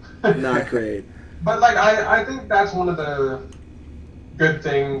great. Not great. But I think that's one of the good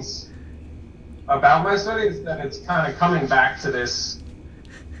things about my study is that it's kind of coming back to this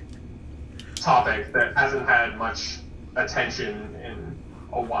topic that hasn't had much attention in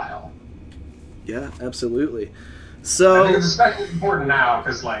a while. Yeah, absolutely. I So think it's especially important now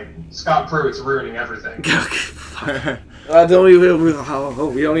because Scott Pruitt's ruining everything. we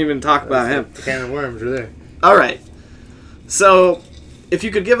don't even talk about him. Can of worms are there. All right. So if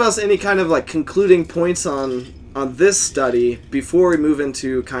you could give us any kind of concluding points on this study before we move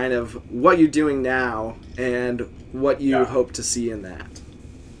into kind of what you're doing now and what you hope to see in that.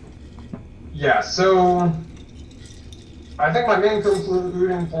 Yeah, so I think my main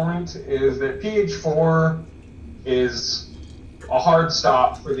concluding point is that pH 4 is a hard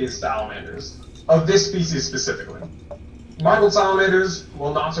stop for these salamanders, of this species specifically. Marbled salamanders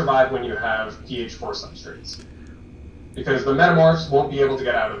will not survive when you have pH 4 substrates. because the metamorphs won't be able to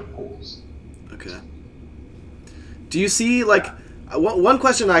get out of the pools. Okay. Do you see, like, one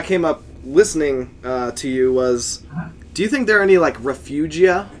question I came up listening to you was, do you think there are any, like,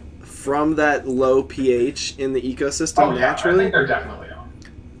 refugia from that low pH in the ecosystem naturally? I think there definitely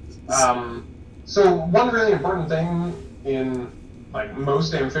are. So one really important thing in, like,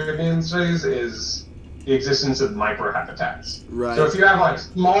 most amphibian studies is the existence of microhabitats. Right. So if you have, like,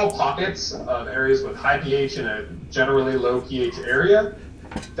 small pockets of areas with high pH in a generally low pH area,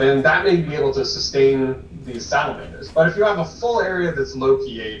 then that may be able to sustain these salamanders. But if you have a full area that's low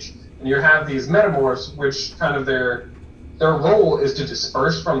pH, and you have these metamorphs, which kind of their role is to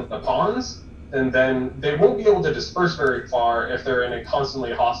disperse from the ponds, and then they won't be able to disperse very far if they're in a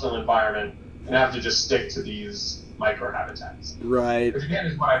constantly hostile environment and have to just stick to these microhabitats. Right. Which again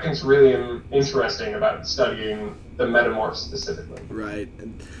is what I think is really interesting about studying the metamorphs specifically. Right.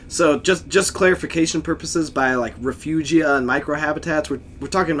 And so just clarification purposes, by like refugia and microhabitats, we're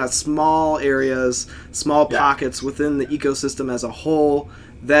talking about small areas, small pockets within the ecosystem as a whole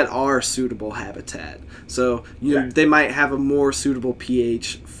that are suitable habitat. So they might have a more suitable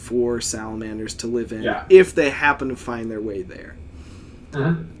pH for salamanders to live in if they happen to find their way there.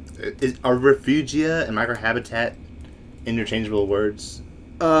 Mm-hmm. Are refugia and microhabitat interchangeable words?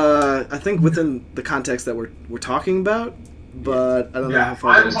 I think within the context that we're talking about, but I don't know how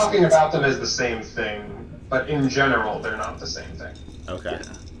far. I'm talking about them as the same thing, but in general, they're not the same thing. Okay.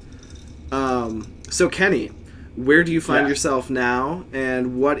 Yeah. So Kenny, where do you find yourself now,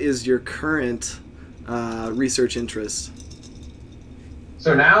 and what is your current research interest?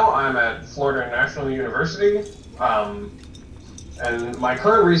 So now I'm at Florida National University, and my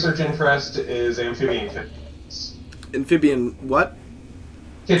current research interest is amphibian chytrids. Amphibian what?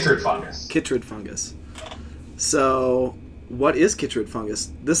 Chytrid fungus. Chytrid fungus. So, what is chytrid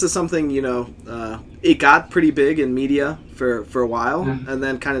fungus? This is something, it got pretty big in media for a while, and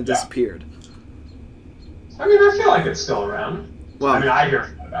then kind of disappeared. I mean, I feel like it's still around. Well, I mean, I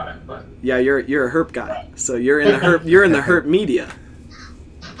hear about it, but yeah, you're a herp guy, so you're in the herp media.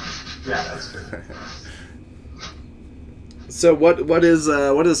 Yeah, that's true. So what is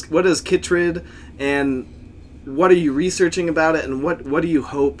chytrid, and what are you researching about it, and what do you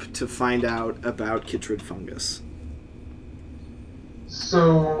hope to find out about chytrid fungus?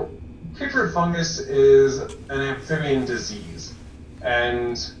 So, chytrid fungus is an amphibian disease,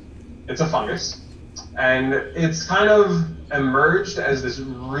 and it's a fungus, and it's kind of emerged as this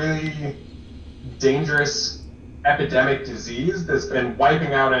really dangerous epidemic disease that's been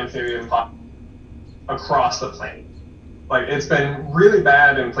wiping out amphibian populations across the planet. Like, it's been really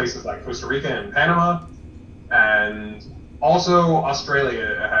bad in places like Costa Rica and Panama, and also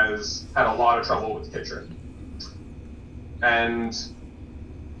Australia has had a lot of trouble with chytrid. And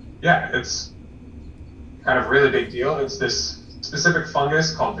yeah, it's kind of a really big deal. It's this specific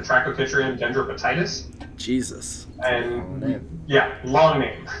fungus called Batrachochytrium dendropatitis. Jesus. And long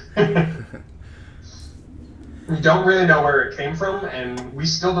name. We don't really know where it came from, and we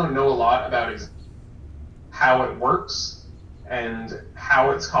still don't know a lot about how it works and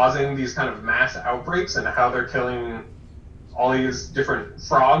how it's causing these kind of mass outbreaks and how they're killing all these different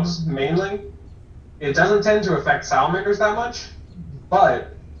frogs mainly. It doesn't tend to affect salamanders that much,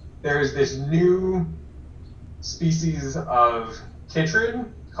 but there's this new species of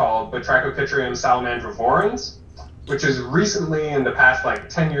chytrid called Batrachochytrium salamandrivorans, which has recently, in the past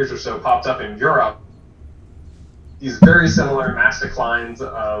 10 years or so, popped up in Europe. These very similar mass declines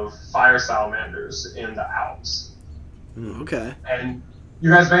of fire salamanders in the Alps. Okay. And you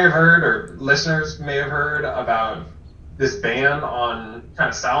guys may have heard, or listeners may have heard, about this ban on kind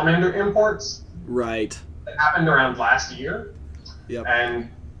of salamander imports. Right. That happened around last year. Yep. And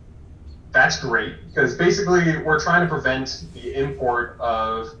that's great, because basically we're trying to prevent the import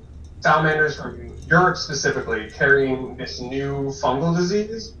of salamanders from Europe specifically carrying this new fungal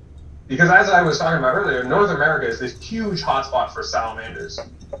disease. Because as I was talking about earlier, North America is this huge hotspot for salamanders.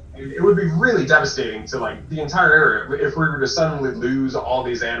 And it would be really devastating to the entire area if we were to suddenly lose all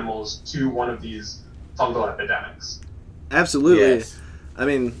these animals to one of these fungal epidemics. Absolutely. Yes. I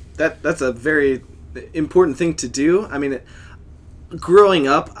mean, that's a very important thing to do. I mean, growing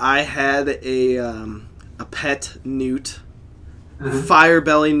up, I had a pet newt,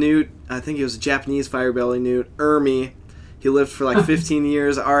 firebelly newt. I think he was a Japanese firebelly newt, Ermi. He lived for 15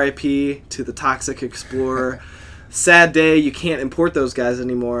 years. R.I.P. to the toxic explorer. Sad day, you can't import those guys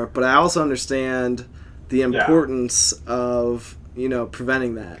anymore. But I also understand the importance of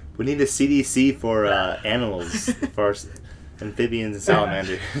preventing that. We need a CDC for animals, for amphibians and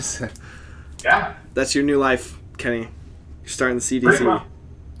salamanders. Yeah. That's your new life, Kenny. You're starting the Pretty CDC. well.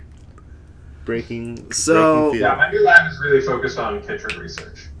 breaking So- field. Yeah, my new lab is really focused on Chytrid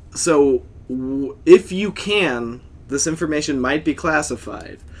research. So, if you can, this information might be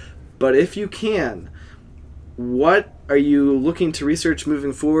classified, but if you can, what are you looking to research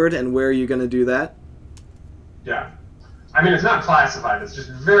moving forward, and where are you going to do that? Yeah. I mean, it's not classified. It's just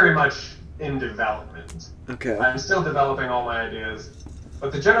very much in development. Okay. I'm still developing all my ideas.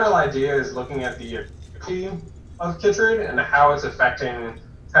 But the general idea is looking at the efficacy of Chytrid and how it's affecting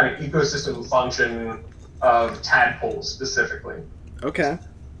kind of ecosystem function of tadpoles specifically. Okay.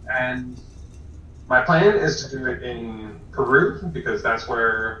 And my plan is to do it in Peru because that's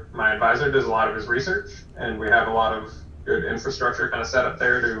where my advisor does a lot of his research, and we have a lot of good infrastructure kind of set up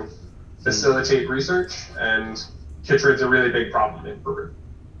there to facilitate research, and Chytrid's a really big problem in Peru.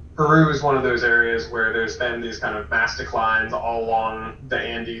 Peru is one of those areas where there's been these kind of mass declines all along the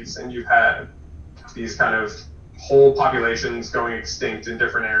Andes, and you've had these kind of whole populations going extinct in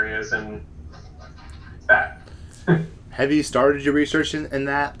different areas, and that. Have you started your research in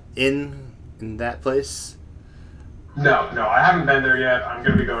that place? No, I haven't been there yet. I'm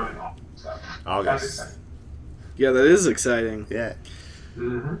going to be going in August. So that's August. exciting. Yeah, that is exciting. Yeah.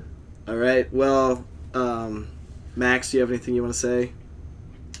 Mm-hmm. All right. Well, Max, do you have anything you want to say?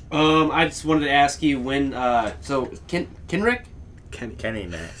 I just wanted to ask you when. So Kenrick. Kenny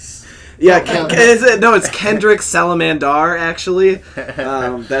Max. Yeah, it's Kendrick Salamandar, actually.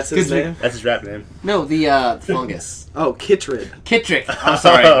 That's his name. That's his rap name. No, the fungus. Oh, Chytrid. Kittrick. I'm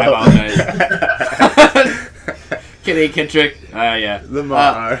sorry. I apologize. Kenny Kittrick. Yeah.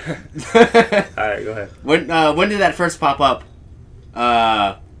 Lamar. Alright, go ahead. When did that first pop up?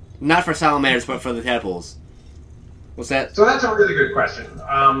 Not for salamanders, but for the tadpoles. What's that? So that's a really good question.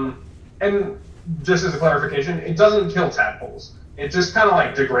 And just as a clarification, it doesn't kill tadpoles. It just kind of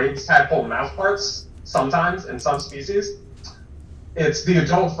like degrades tadpole mouth parts sometimes in some species. It's the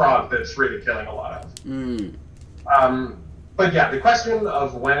adult frog that's really killing a lot of. Mm. But yeah, the question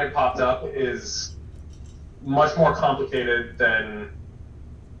of when it popped up is much more complicated than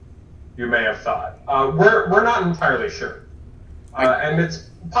you may have thought. We're not entirely sure. And it's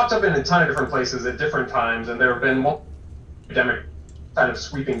popped up in a ton of different places at different times, and there have been multiple epidemic kind of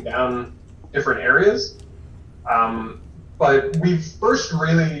sweeping down different areas. But we first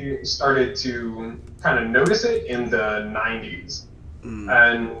really started to kind of notice it in the 90s.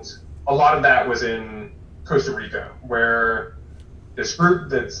 And a lot of that was in Costa Rica, where this group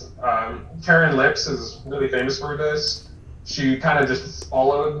that's Karen Lips is really famous for this. She kind of just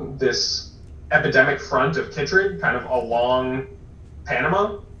followed this epidemic front of Chytrid kind of along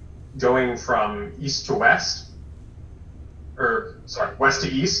Panama, going from east to west, west to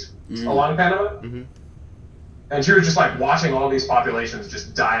east along Panama. Mm-hmm. And she was just like watching all these populations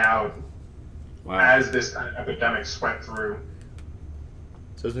just die out as this kind of epidemic swept through.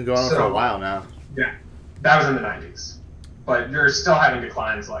 So it's been going on for a while now. Yeah, that was in the 90s. But you're still having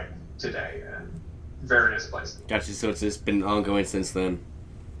declines like today in various places. Gotcha. So it's just been ongoing since then.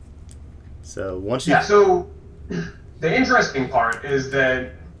 So once you... Yeah, so the interesting part is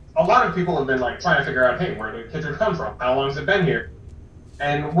that a lot of people have been like trying to figure out, hey, where did Chytrid come from? How long has it been here?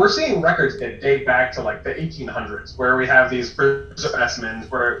 And we're seeing records that date back to like the 1800s, where we have these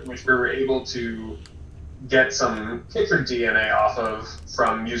specimens which we were able to get some Chytrid DNA off of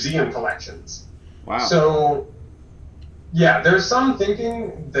from museum collections. Wow. So, yeah, there's some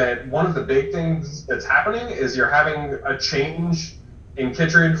thinking that one of the big things that's happening is you're having a change in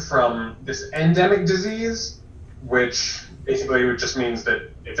Chytrid from this endemic disease, which basically just means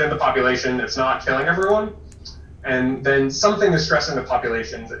that it's in the population, it's not killing everyone, and then something is stressing the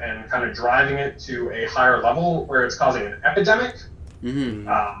populations and kind of driving it to a higher level where it's causing an epidemic. Mm-hmm.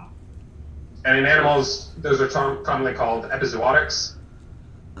 And in animals, those are commonly called epizootics.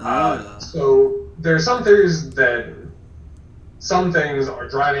 So there are some theories that some things are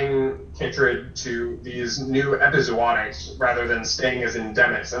driving Chytrid to these new epizootics rather than staying as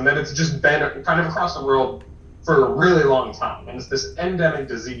endemics, and that it's just been kind of across the world for a really long time. And it's this endemic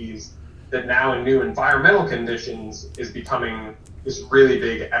disease that now in new environmental conditions is becoming this really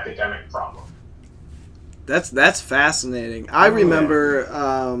big epidemic problem. That's fascinating. I remember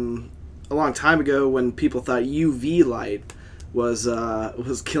a long time ago when people thought UV light was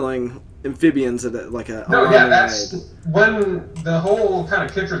killing amphibians at That's when the whole kind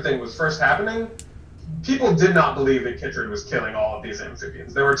of Chytrid thing was first happening. People did not believe that Chytrid was killing all of these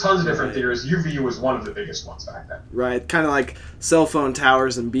amphibians. There were tons of different theories. UV was one of the biggest ones back then. Right, kind of like cell phone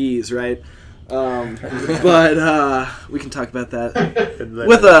towers and bees, right? But we can talk about that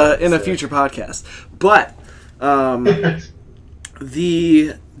in a future podcast. But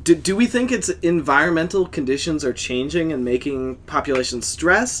Do we think it's environmental conditions are changing and making populations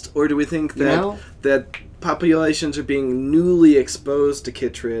stressed, or do we think that that populations are being newly exposed to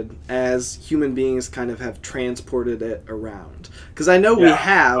chytrid as human beings kind of have transported it around? Because I know we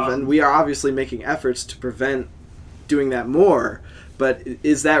have, and we are obviously making efforts to prevent doing that more, but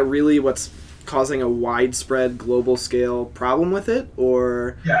is that really what's causing a widespread global scale problem with it,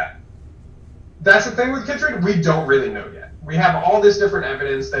 or? Yeah, that's the thing with chytrid, we don't really know yet. We have all this different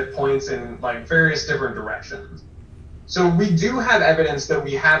evidence that points in like various different directions. So we do have evidence that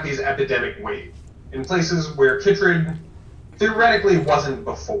we have these epidemic waves in places where chytrid theoretically wasn't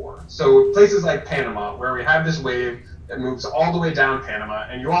before. So places like Panama, where we have this wave that moves all the way down Panama,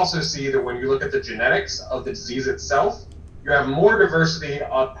 and you also see that when you look at the genetics of the disease itself, you have more diversity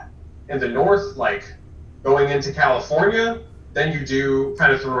up in the north, like going into California, than you do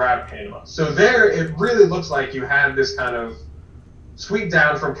kind of throughout Panama. So there, it really looks like you have this kind of sweep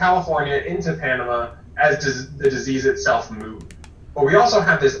down from California into Panama as the disease itself moved. But we also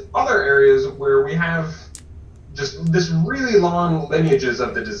have this other areas where we have just this really long lineages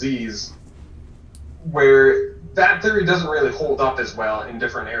of the disease where that theory doesn't really hold up as well in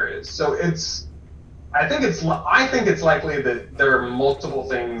different areas. So I think it's likely that there are multiple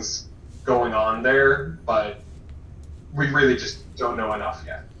things going on there, but we really just don't know enough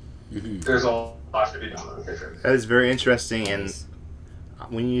yet. Mm-hmm. There's a lot to be done on the picture. That is very interesting, and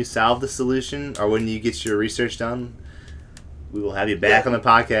when you solve the solution, or when you get your research done, we will have you back on the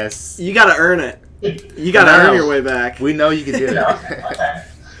podcast. You gotta earn it. You gotta earn your way back. We know you can do it. Okay.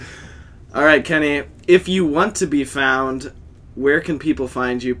 All right, Kenny, if you want to be found, where can people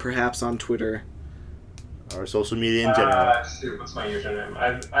find you, perhaps on Twitter? Or social media in general. Shoot, what's my username?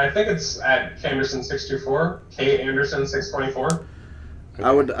 I think it's at Kanderson624, Kanderson624. Okay.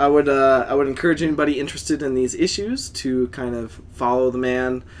 I would encourage anybody interested in these issues to kind of follow the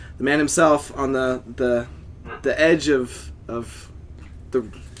man himself on the edge of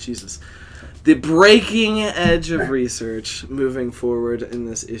the breaking edge of research moving forward in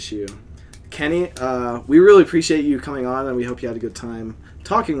this issue. Kenny, we really appreciate you coming on, and we hope you had a good time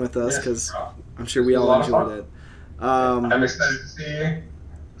talking with us, because I'm sure we all enjoyed it. I'm excited to see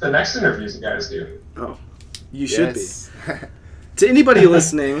the next interviews you guys do. Oh, you should be. To anybody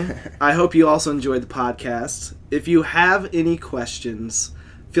listening, I hope you also enjoyed the podcast. If you have any questions,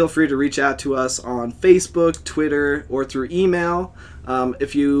 feel free to reach out to us on Facebook, Twitter, or through email.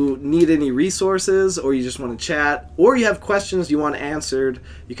 If you need any resources, or you just want to chat, or you have questions you want answered,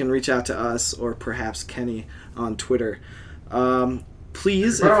 you can reach out to us or perhaps Kenny on Twitter.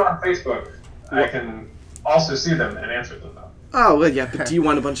 Please. If you're on Facebook, I can also see them and answer them, though. Oh well, yeah. But do you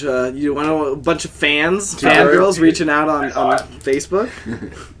want a bunch of fans, fangirls reaching out on Facebook?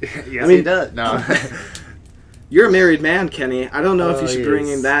 Yes, he does. No. You're a married man, Kenny. I don't know if you should be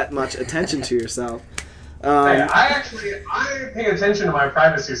bringing that much attention to yourself. I pay attention to my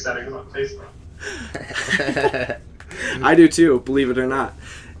privacy settings on Facebook. I do too, believe it or not.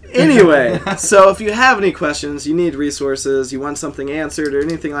 Anyway, so if you have any questions, you need resources, you want something answered or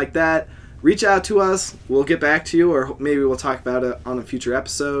anything like that, reach out to us. We'll get back to you, or maybe we'll talk about it on a future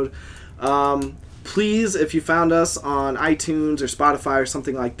episode. Please, if you found us on iTunes or Spotify or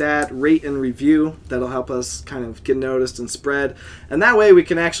something like that, rate and review. That'll help us kind of get noticed and spread. And that way we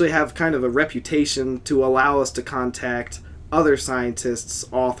can actually have kind of a reputation to allow us to contact other scientists,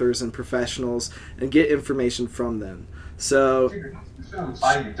 authors, and professionals and get information from them. So... You shouldn't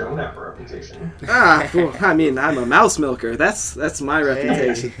imply you don't have a reputation. Well, I mean, I'm a mouse milker. That's my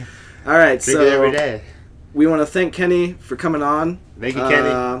reputation. All right, drink it every day. We want to thank Kenny for coming on. Thank you,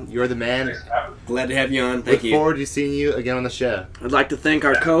 Kenny. You're the man. Glad to have you on. Thank you. Look forward to seeing you again on the show. I'd like to thank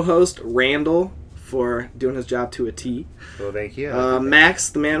our co-host, Randall, for doing his job to a T. Well, thank you. Max,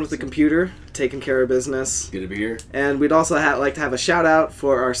 the man with the computer, taking care of business. Good to be here. And we'd also like to have a shout-out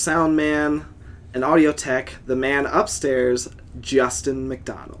for our sound man and audio tech, the man upstairs, Justin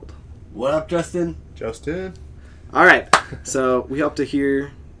McDonald. What up, Justin? Justin. All right. So we hope to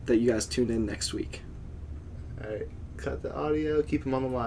hear that you guys tune in next week. All right. Cut the audio. Keep him on the line.